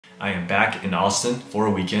I am back in Austin for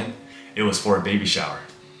a weekend. It was for a baby shower.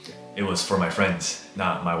 It was for my friends,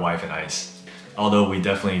 not my wife and I's. Although we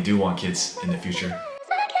definitely do want kids in the future.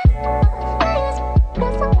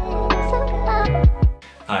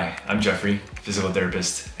 Hi, I'm Jeffrey, physical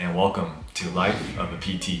therapist, and welcome to Life of a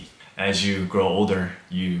PT. As you grow older,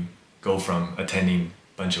 you go from attending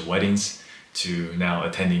a bunch of weddings to now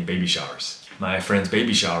attending baby showers. My friend's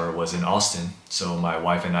baby shower was in Austin, so my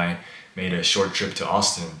wife and I made a short trip to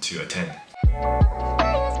Austin to attend.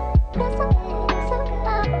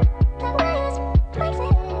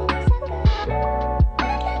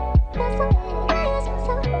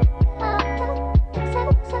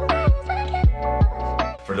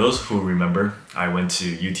 For those who remember, I went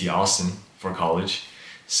to UT Austin for college,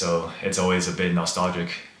 so it's always a bit nostalgic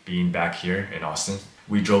being back here in Austin.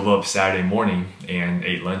 We drove up Saturday morning and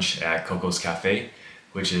ate lunch at Coco's Cafe,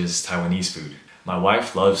 which is Taiwanese food. My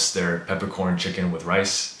wife loves their peppercorn chicken with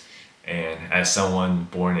rice, and as someone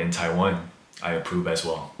born in Taiwan, I approve as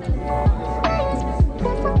well.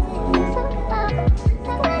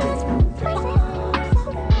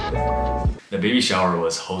 The baby shower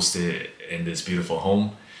was hosted in this beautiful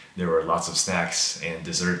home. There were lots of snacks and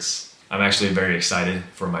desserts. I'm actually very excited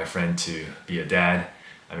for my friend to be a dad.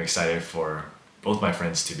 I'm excited for both my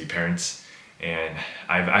friends to be parents. And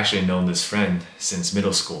I've actually known this friend since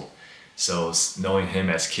middle school. So knowing him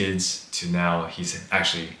as kids to now he's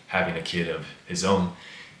actually having a kid of his own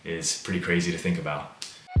is pretty crazy to think about.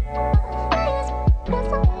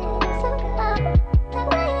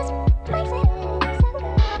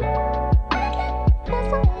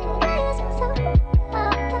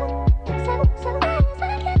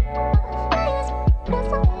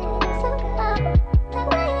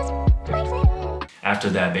 After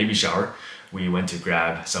that baby shower, we went to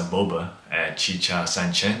grab some boba at Chicha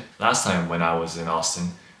Sanchen. Last time when I was in Austin,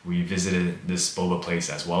 we visited this boba place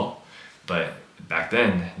as well. But back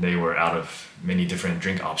then, they were out of many different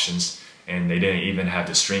drink options, and they didn't even have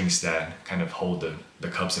the strings that kind of hold the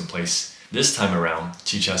cups in place. This time around,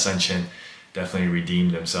 Chicha Sanchen definitely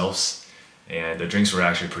redeemed themselves, and the drinks were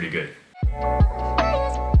actually pretty good.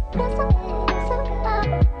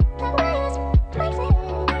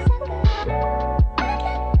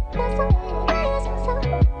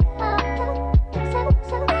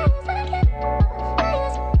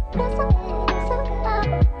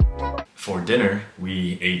 For dinner,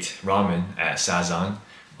 we ate ramen at Sazan,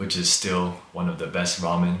 which is still one of the best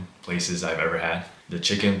ramen places I've ever had. The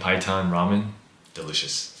chicken python ramen,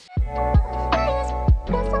 delicious.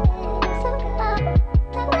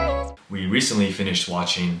 We recently finished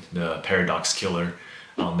watching The Paradox Killer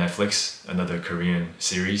on Netflix, another Korean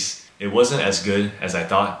series. It wasn't as good as I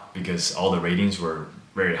thought because all the ratings were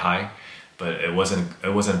very high, but it wasn't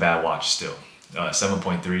a bad watch still.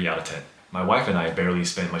 7.3 out of 10. My wife and I barely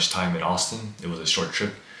spent much time in Austin. It was a short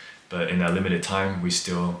trip, but in that limited time, we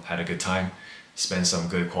still had a good time, spent some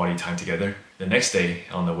good quality time together. The next day,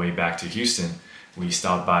 on the way back to Houston, we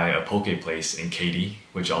stopped by a poke place in Katy,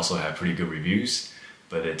 which also had pretty good reviews,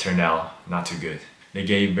 but it turned out not too good. They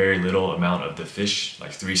gave very little amount of the fish,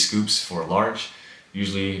 like 3 scoops for a large.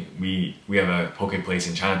 Usually, we have a poke place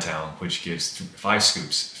in Chinatown, which gives 5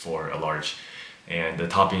 scoops for a large, and the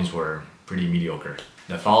toppings were pretty mediocre.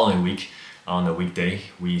 The following week, on a weekday,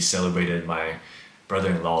 we celebrated my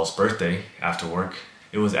brother-in-law's birthday after work.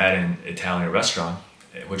 It was at an Italian restaurant,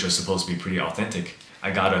 which was supposed to be pretty authentic. I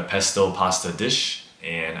got a pesto pasta dish,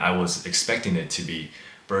 and I was expecting it to be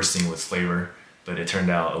bursting with flavor, but it turned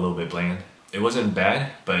out a little bit bland. It wasn't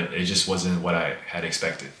bad, but it just wasn't what I had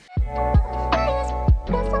expected.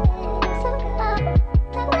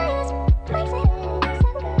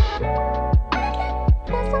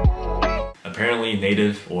 Apparently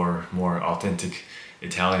native or more authentic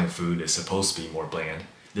Italian food is supposed to be more bland.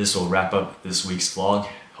 This will wrap up this week's vlog.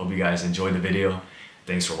 Hope you guys enjoyed the video.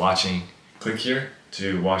 Thanks for watching. Click here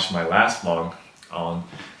to watch my last vlog on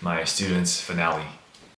my students' finale.